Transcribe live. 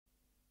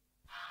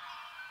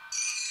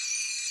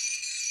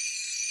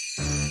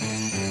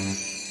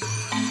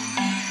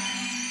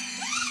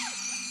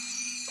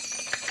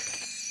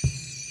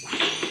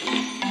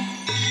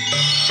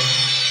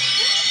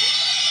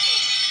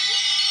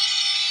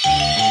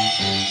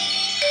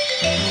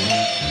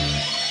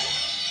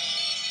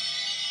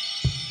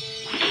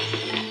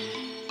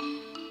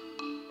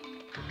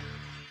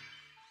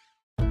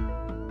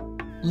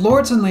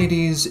Lords and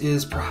Ladies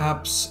is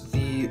perhaps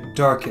the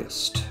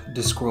darkest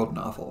Discworld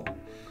novel.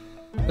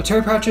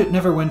 Terry Pratchett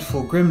never went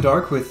full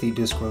grimdark with the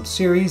Discworld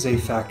series, a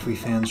fact we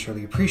fans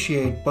surely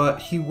appreciate,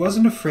 but he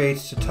wasn't afraid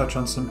to touch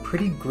on some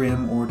pretty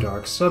grim or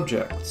dark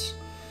subjects.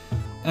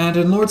 And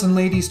in Lords and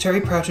Ladies,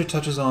 Terry Pratchett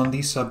touches on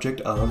the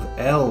subject of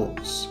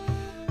elves.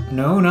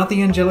 No, not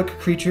the angelic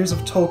creatures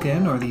of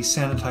Tolkien or the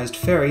sanitized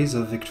fairies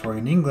of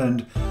Victorian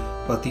England,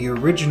 but the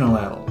original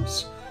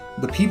elves.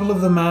 The people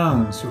of the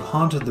mounds who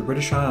haunted the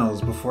British Isles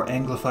before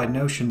Anglified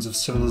notions of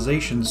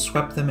civilization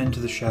swept them into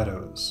the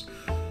shadows.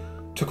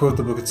 To quote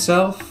the book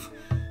itself,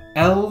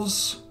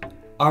 elves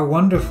are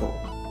wonderful.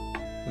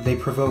 They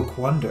provoke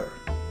wonder.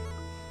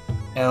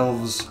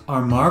 Elves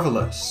are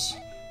marvelous.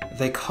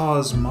 They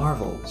cause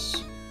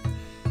marvels.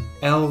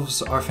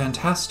 Elves are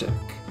fantastic.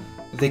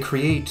 They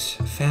create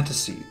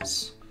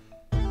fantasies.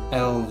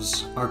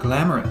 Elves are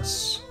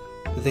glamorous.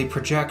 They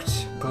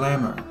project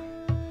glamour.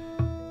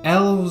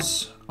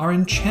 Elves are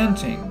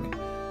enchanting.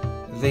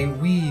 They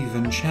weave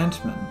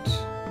enchantment.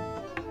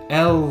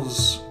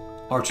 Elves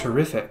are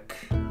terrific.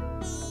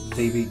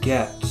 They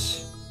beget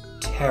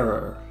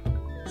terror.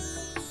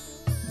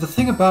 The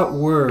thing about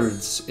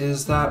words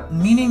is that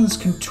meanings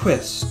can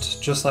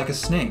twist just like a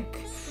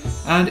snake.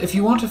 And if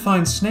you want to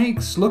find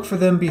snakes, look for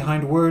them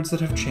behind words that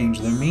have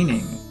changed their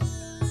meaning.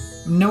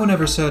 No one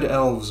ever said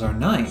elves are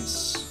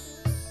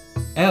nice.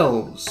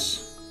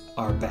 Elves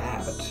are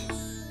bad.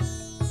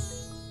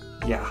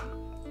 Yeah.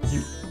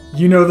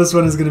 You know this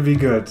one is going to be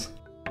good.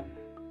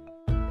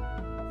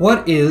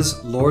 What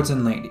is Lords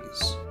and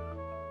Ladies?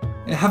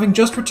 Having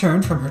just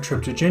returned from her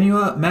trip to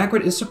Genua,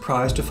 Magrat is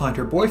surprised to find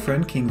her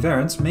boyfriend, King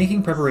Verence,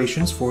 making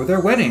preparations for their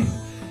wedding.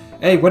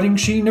 A wedding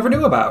she never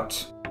knew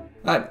about.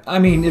 I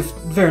mean, if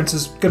Verence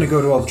is going to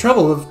go to all the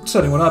trouble of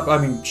setting one up, I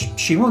mean,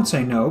 she won't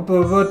say no,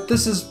 but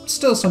this is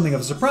still something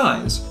of a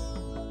surprise.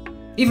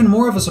 Even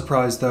more of a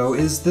surprise, though,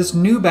 is this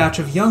new batch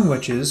of young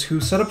witches who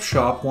set up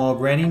shop while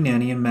Granny,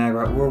 Nanny, and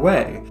Magrat were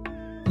away.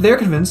 They're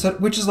convinced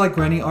that witches like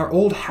Granny are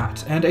old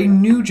hat, and a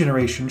new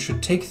generation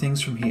should take things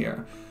from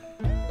here.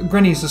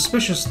 Granny is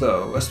suspicious,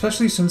 though,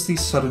 especially since the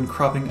sudden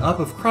cropping up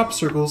of crop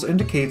circles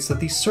indicates that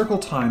the circle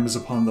time is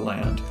upon the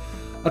land,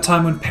 a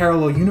time when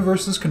parallel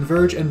universes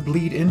converge and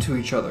bleed into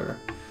each other.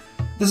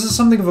 This is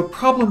something of a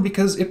problem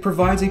because it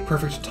provides a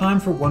perfect time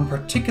for one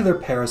particular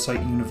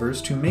parasite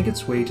universe to make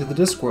its way to the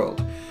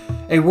Discworld,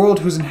 a world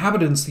whose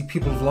inhabitants the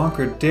people of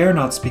Lancre dare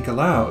not speak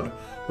aloud,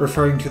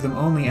 referring to them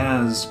only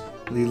as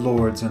the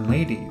Lords and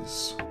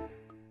Ladies.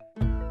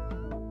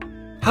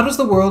 How does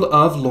the world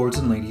of Lords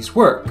and Ladies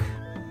work?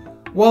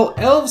 While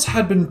elves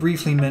had been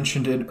briefly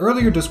mentioned in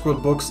earlier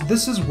Discworld books,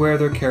 this is where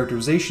their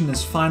characterization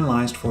is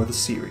finalized for the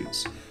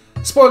series.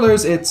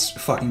 Spoilers, it's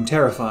fucking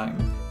terrifying.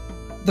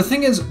 The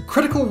thing is,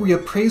 critical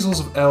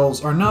reappraisals of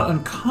elves are not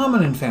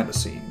uncommon in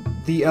fantasy,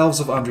 the elves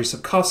of Andrzej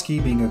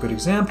Sapkowski being a good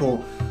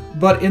example,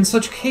 but in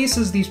such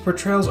cases these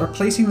portrayals are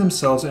placing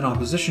themselves in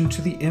opposition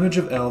to the image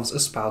of elves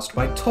espoused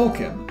by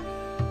Tolkien.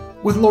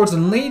 With Lords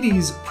and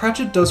Ladies,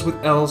 Pratchett does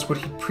with elves what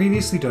he'd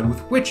previously done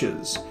with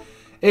witches,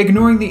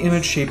 ignoring the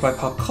image shaped by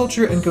pop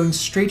culture and going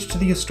straight to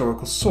the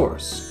historical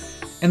source,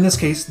 in this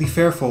case the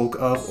fair folk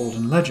of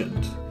olden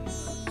legend.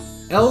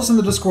 Elves in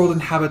the Discworld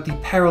inhabit the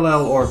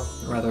parallel, or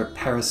rather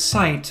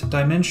parasite,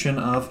 dimension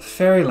of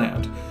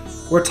fairyland,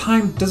 where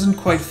time doesn't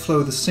quite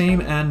flow the same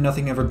and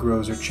nothing ever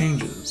grows or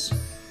changes.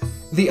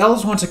 The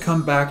elves want to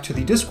come back to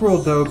the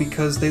Discworld, though,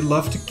 because they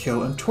love to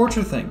kill and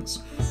torture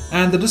things,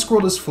 and the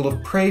Discworld is full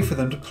of prey for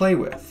them to play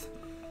with.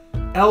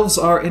 Elves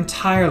are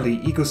entirely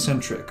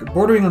egocentric,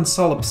 bordering on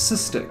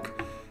solipsistic,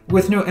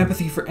 with no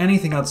empathy for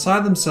anything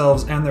outside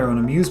themselves and their own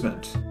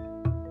amusement.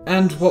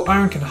 And while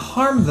iron can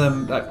harm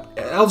them,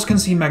 elves can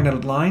see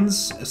magnetic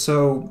lines,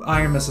 so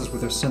iron messes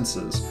with their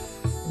senses.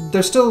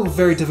 They're still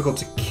very difficult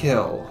to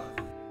kill.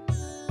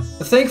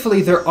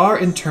 Thankfully, there are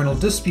internal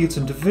disputes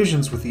and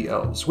divisions with the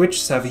elves,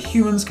 which savvy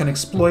humans can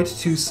exploit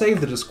to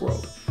save the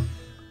Discworld.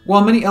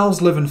 While many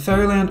elves live in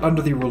fairyland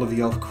under the rule of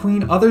the Elf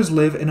Queen, others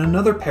live in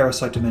another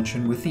parasite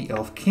dimension with the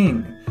Elf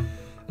King.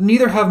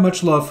 Neither have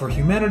much love for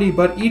humanity,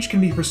 but each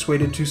can be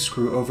persuaded to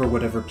screw over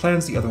whatever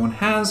plans the other one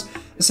has,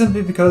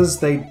 simply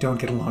because they don't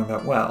get along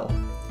that well.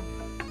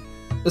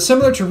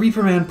 Similar to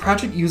Reaper Man,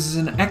 Pratchett uses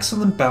an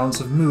excellent balance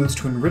of moods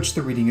to enrich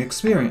the reading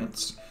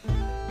experience.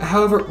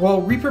 However,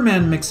 while Reaper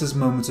Man mixes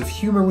moments of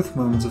humor with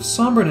moments of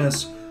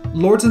somberness,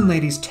 Lords and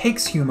Ladies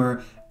takes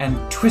humor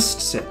and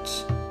twists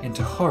it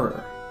into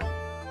horror.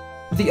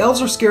 The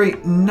elves are scary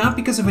not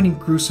because of any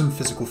gruesome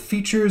physical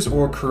features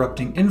or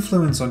corrupting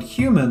influence on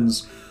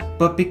humans,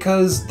 but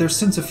because their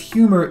sense of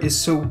humor is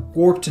so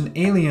warped and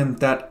alien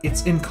that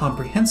it's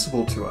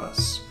incomprehensible to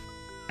us.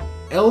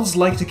 Elves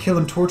like to kill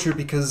and torture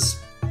because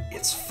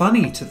it's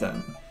funny to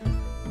them,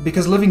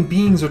 because living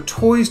beings are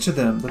toys to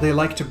them that they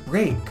like to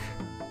break.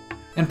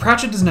 And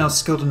Pratchett is now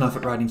skilled enough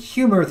at writing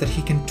humor that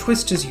he can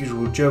twist his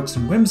usual jokes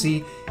and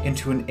whimsy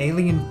into an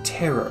alien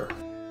terror.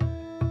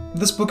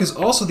 This book is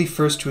also the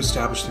first to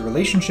establish the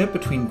relationship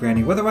between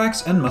Granny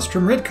Weatherwax and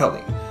Mustrum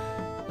Ridcully.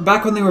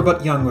 Back when they were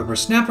but young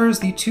whippersnappers,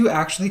 the two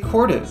actually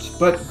courted,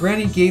 but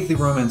Granny gave the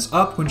romance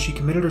up when she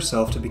committed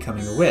herself to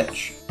becoming a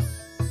witch.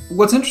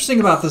 What's interesting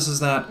about this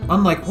is that,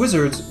 unlike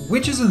wizards,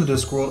 witches in the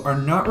Discworld are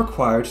not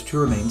required to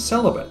remain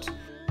celibate.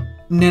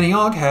 Nanny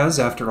Ogg has,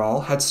 after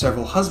all, had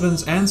several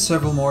husbands and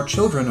several more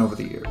children over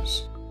the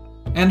years.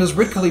 And as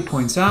Ridcully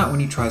points out when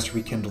he tries to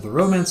rekindle the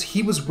romance,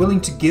 he was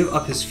willing to give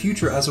up his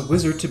future as a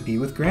wizard to be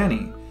with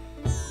Granny.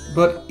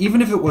 But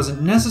even if it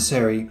wasn't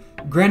necessary,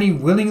 Granny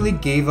willingly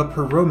gave up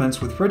her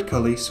romance with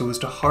Ridcully so as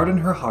to harden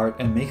her heart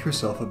and make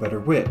herself a better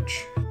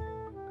witch.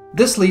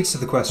 This leads to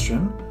the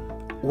question,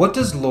 what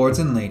does lords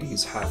and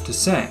ladies have to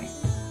say?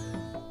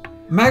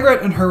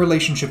 Magrat and her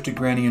relationship to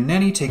Granny and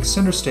Nanny take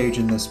center stage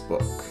in this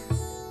book.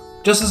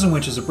 Just as in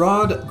Witches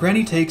Abroad,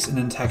 Granny takes an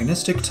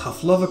antagonistic,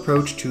 tough love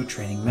approach to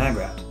training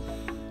Magrat.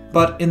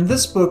 But in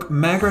this book,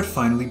 Magrat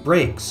finally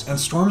breaks and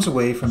storms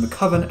away from the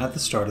coven at the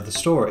start of the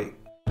story.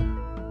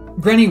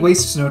 Granny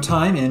wastes no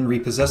time in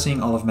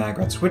repossessing all of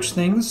Magrat's witch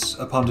things.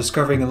 Upon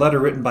discovering a letter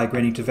written by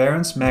Granny to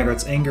Verence,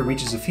 Magrat's anger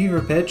reaches a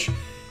fever pitch,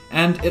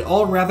 and it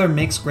all rather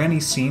makes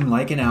Granny seem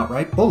like an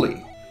outright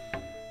bully.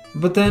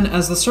 But then,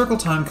 as the circle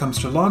time comes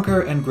to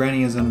Lancre and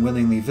Granny is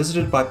unwillingly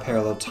visited by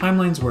parallel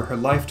timelines where her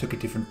life took a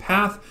different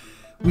path,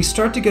 we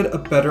start to get a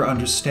better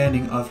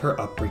understanding of her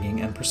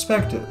upbringing and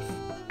perspective.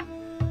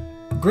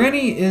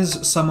 Granny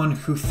is someone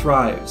who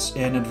thrives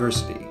in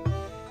adversity.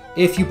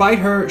 If you bite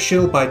her,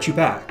 she'll bite you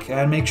back,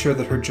 and make sure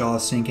that her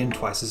jaws sink in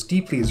twice as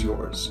deeply as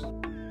yours.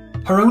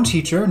 Her own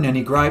teacher,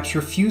 Nanny Gripes,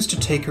 refused to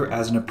take her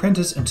as an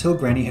apprentice until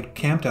Granny had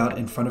camped out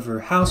in front of her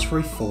house for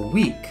a full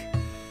week.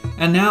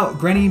 And now,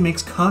 Granny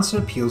makes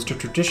constant appeals to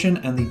tradition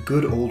and the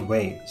good old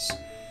ways.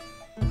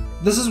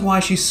 This is why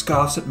she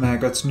scoffs at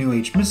Magrat's New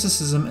Age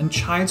mysticism and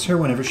chides her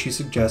whenever she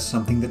suggests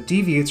something that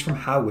deviates from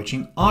how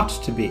witching ought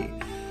to be,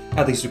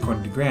 at least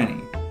according to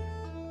Granny.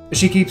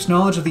 She keeps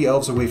knowledge of the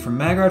elves away from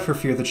Magrat for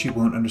fear that she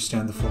won't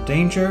understand the full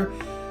danger.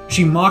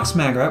 She mocks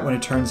Magrat when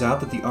it turns out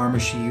that the armor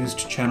she used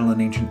to channel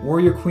an ancient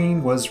warrior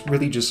queen was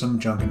really just some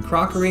junk and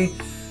crockery,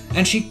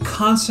 and she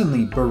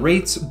constantly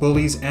berates,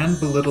 bullies, and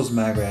belittles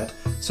Magrat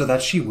so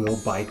that she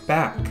will bite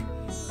back.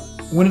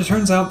 When it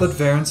turns out that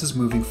Verence is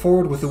moving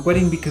forward with the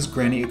wedding because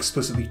Granny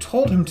explicitly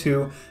told him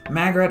to,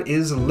 Magrat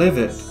is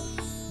livid.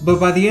 But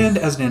by the end,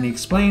 as Nanny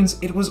explains,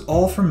 it was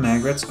all for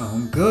Magrat's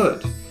own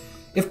good.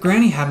 If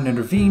Granny hadn't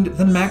intervened,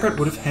 then Magrat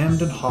would have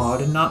hemmed and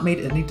hawed and not made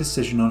any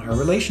decision on her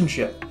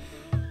relationship.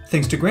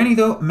 Thanks to Granny,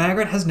 though,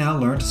 Magrat has now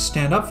learned to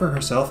stand up for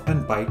herself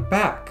and bite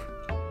back.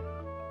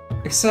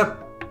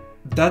 Except,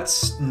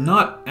 that's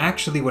not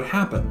actually what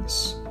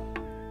happens.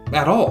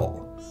 At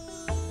all.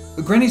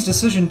 Granny's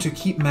decision to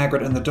keep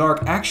Magrat in the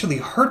dark actually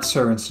hurts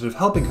her instead of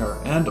helping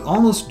her, and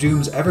almost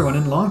dooms everyone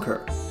in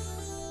Lancre.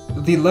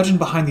 The legend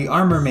behind the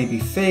armor may be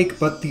fake,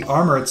 but the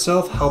armor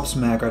itself helps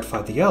Magrat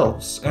fight the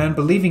elves, and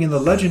believing in the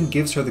legend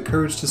gives her the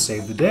courage to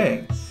save the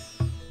day.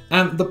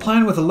 And the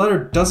plan with the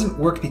letter doesn't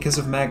work because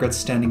of Magrat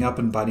standing up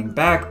and biting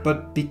back,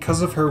 but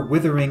because of her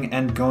withering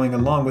and going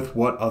along with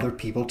what other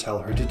people tell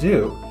her to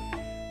do.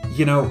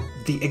 You know,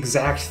 the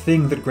exact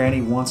thing that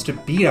Granny wants to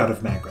beat out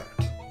of Magrat.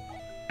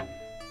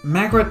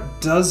 Magrat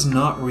does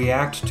not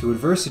react to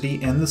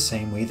adversity in the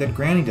same way that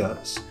Granny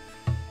does.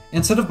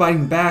 Instead of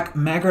biting back,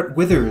 Magrat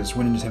withers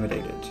when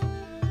intimidated.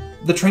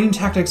 The training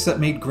tactics that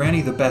made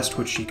Granny the best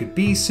witch she could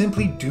be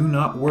simply do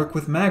not work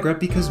with Magrat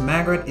because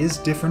Magrat is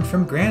different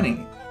from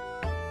Granny.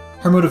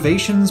 Her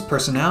motivations,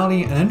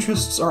 personality, and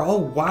interests are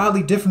all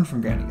wildly different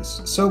from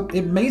Granny's, so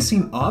it may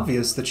seem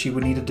obvious that she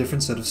would need a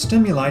different set of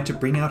stimuli to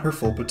bring out her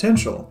full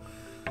potential.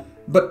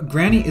 But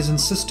Granny is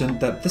insistent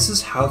that this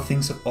is how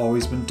things have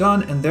always been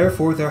done, and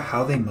therefore they're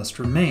how they must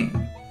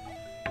remain.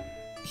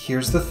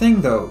 Here's the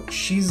thing though,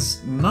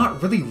 she's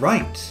not really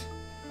right.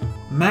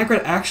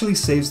 Magrat actually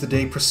saves the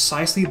day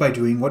precisely by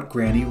doing what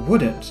Granny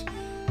wouldn't.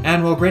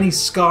 And while Granny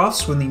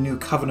scoffs when the new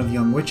coven of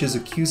young witches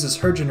accuses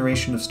her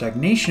generation of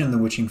stagnation in the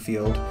witching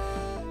field,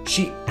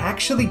 she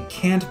actually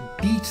can't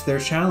beat their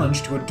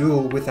challenge to a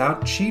duel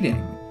without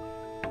cheating.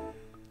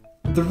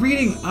 The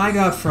reading I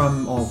got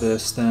from all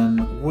this,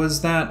 then,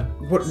 was that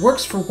what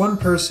works for one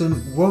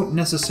person won't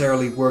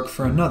necessarily work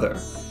for another.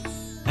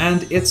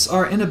 And it's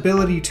our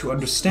inability to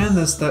understand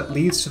this that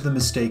leads to the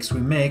mistakes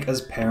we make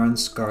as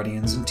parents,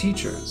 guardians, and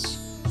teachers.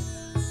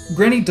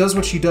 Granny does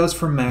what she does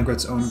for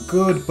Magrat's own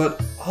good,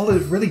 but all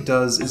it really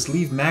does is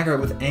leave Magrat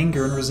with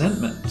anger and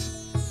resentment.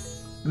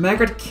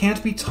 Magrat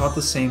can't be taught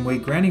the same way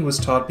Granny was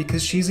taught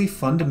because she's a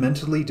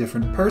fundamentally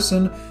different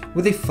person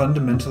with a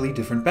fundamentally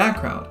different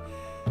background.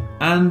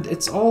 And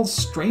it's all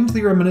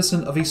strangely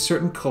reminiscent of a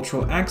certain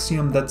cultural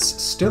axiom that's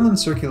still in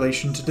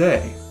circulation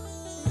today.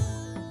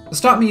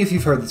 Stop me if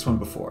you've heard this one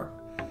before.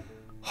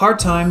 Hard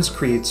times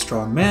create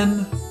strong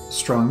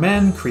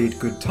men create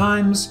good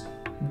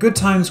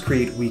times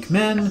create weak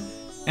men,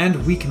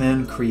 and weak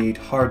men create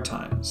hard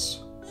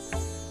times.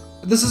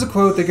 This is a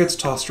quote that gets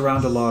tossed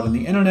around a lot on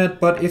the internet,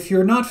 but if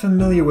you're not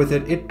familiar with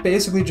it, it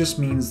basically just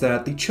means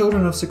that the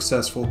children of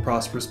successful,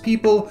 prosperous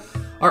people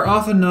are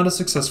often not as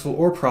successful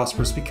or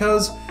prosperous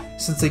because,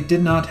 since they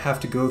did not have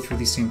to go through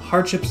the same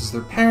hardships as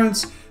their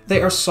parents,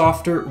 they are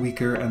softer,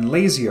 weaker, and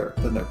lazier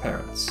than their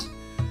parents.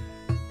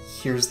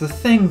 Here's the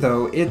thing,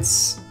 though,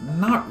 it's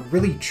not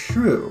really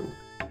true.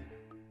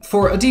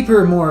 For a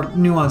deeper, more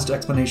nuanced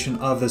explanation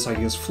of this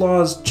idea's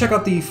flaws, check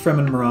out the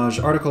Fremen Mirage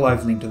article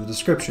I've linked in the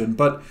description,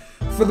 but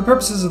for the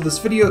purposes of this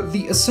video,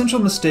 the essential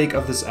mistake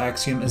of this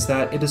axiom is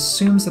that it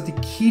assumes that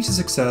the key to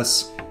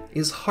success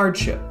is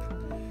hardship.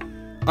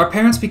 Our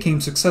parents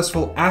became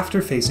successful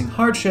after facing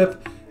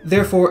hardship,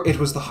 therefore it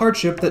was the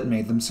hardship that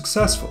made them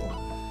successful.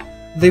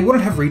 They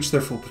wouldn't have reached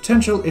their full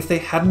potential if they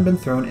hadn't been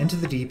thrown into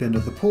the deep end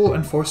of the pool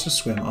and forced to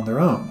swim on their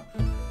own.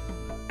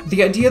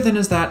 The idea then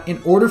is that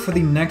in order for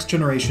the next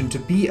generation to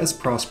be as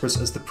prosperous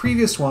as the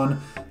previous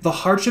one, the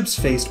hardships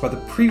faced by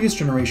the previous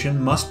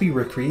generation must be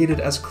recreated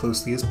as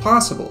closely as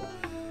possible.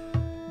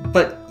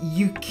 But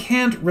you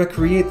can't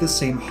recreate the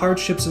same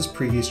hardships as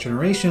previous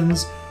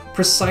generations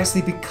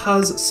precisely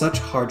because such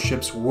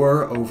hardships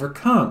were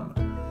overcome.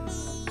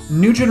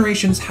 New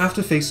generations have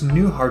to face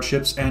new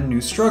hardships and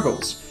new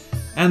struggles.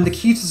 And the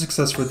key to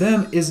success for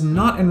them is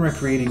not in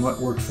recreating what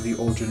worked for the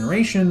old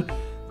generation,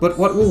 but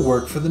what will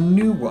work for the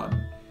new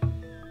one.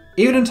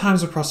 Even in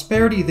times of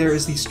prosperity, there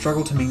is the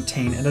struggle to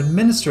maintain and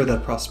administer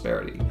that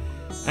prosperity,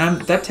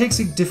 and that takes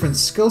a different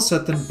skill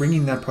set than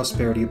bringing that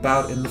prosperity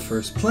about in the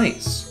first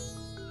place.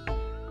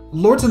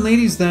 Lords and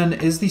Ladies, then,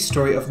 is the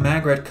story of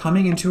Magrat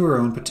coming into her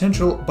own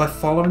potential by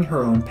following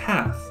her own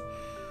path.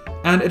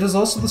 And it is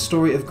also the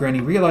story of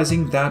Granny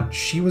realizing that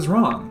she was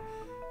wrong,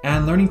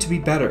 and learning to be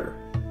better,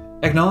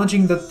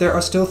 acknowledging that there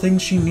are still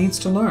things she needs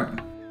to learn.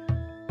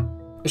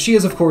 She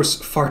is, of course,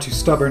 far too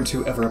stubborn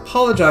to ever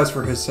apologize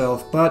for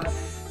herself, but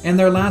in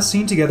their last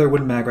scene together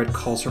when Magrat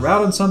calls her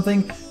out on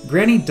something,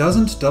 Granny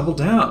doesn't double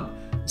down,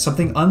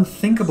 something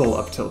unthinkable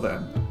up till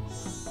then.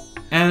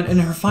 And in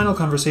her final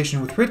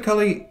conversation with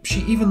Ridcully,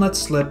 she even lets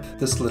slip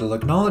this little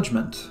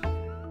acknowledgement.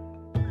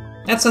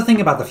 That's the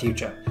thing about the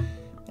future.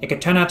 It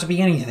could turn out to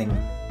be anything,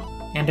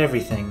 and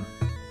everything.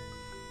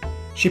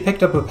 She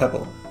picked up a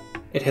pebble.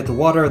 It hit the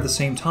water at the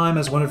same time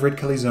as one of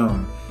Ridcully's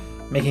own,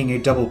 making a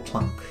double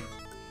plunk.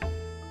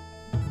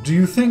 "Do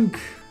you think,"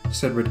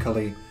 said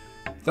Ridcully,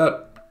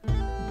 "that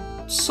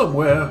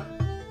somewhere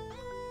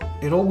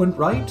it all went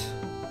right?"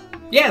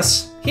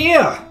 "Yes,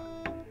 here!"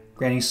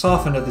 Granny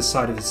softened at the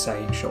side of his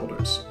sagging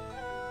shoulders.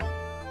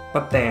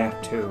 "But there,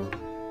 too,"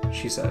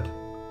 she said.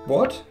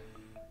 "What?"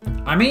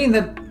 "I mean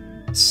that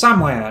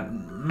somewhere,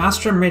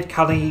 Mustrum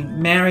Ridcully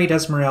married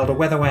Esmerelda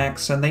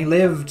Weatherwax, and they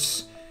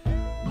lived..."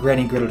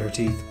 Granny gritted her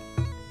teeth.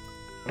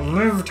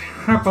 "Lived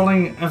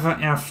happily ever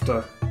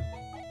after.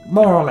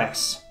 More or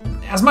less.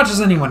 As much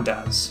as anyone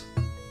does."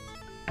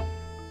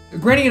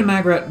 Granny and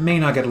Magrat may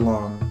not get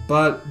along,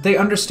 but they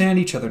understand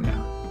each other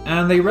now,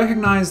 and they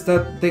recognize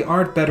that they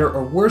aren't better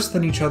or worse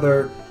than each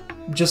other,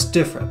 just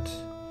different.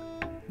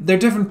 They're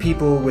different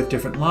people with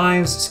different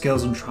lives,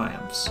 skills, and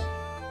triumphs.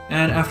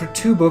 And after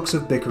 2 books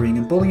of bickering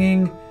and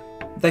bullying,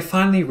 they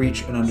finally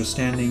reach an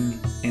understanding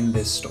in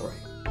this story.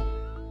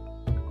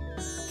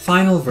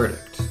 Final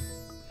verdict.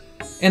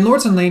 In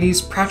Lords and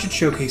Ladies, Pratchett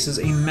showcases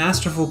a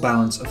masterful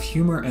balance of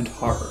humor and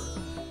horror.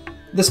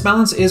 This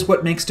balance is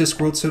what makes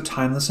Discworld so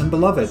timeless and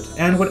beloved,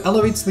 and what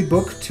elevates the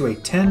book to a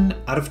 10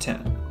 out of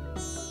 10.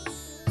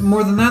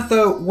 More than that,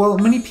 though, while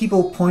many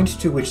people point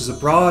to Witches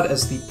Abroad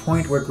as the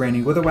point where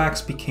Granny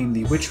Weatherwax became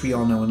the witch we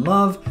all know and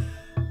love,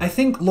 I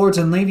think Lords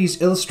and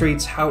Ladies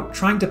illustrates how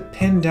trying to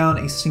pin down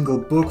a single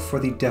book for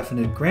the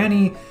definite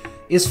Granny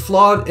is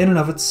flawed in and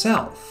of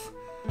itself.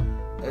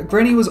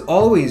 Granny was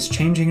always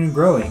changing and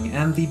growing,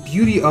 and the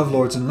beauty of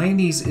Lords and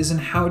Ladies is in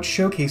how it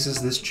showcases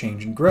this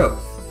change and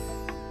growth.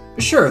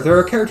 Sure, there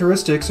are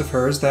characteristics of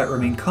hers that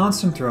remain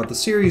constant throughout the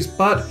series,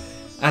 but,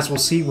 as we'll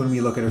see when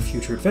we look at her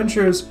future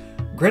adventures,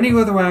 Granny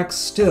Weatherwax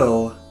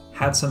still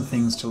had some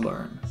things to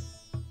learn.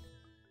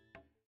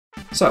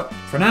 So,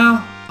 for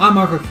now, I'm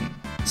Marc,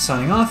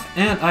 signing off,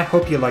 and I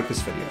hope you liked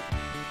this video.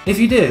 If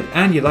you did,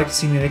 and you'd like to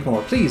see me make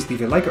more, please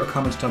leave a like or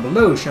comment down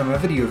below, share my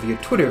video via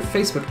Twitter,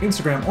 Facebook,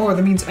 Instagram, or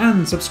the means,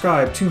 and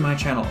subscribe to my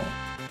channel.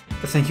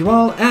 But thank you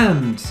all,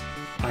 and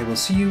I will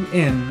see you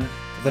in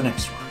the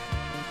next one.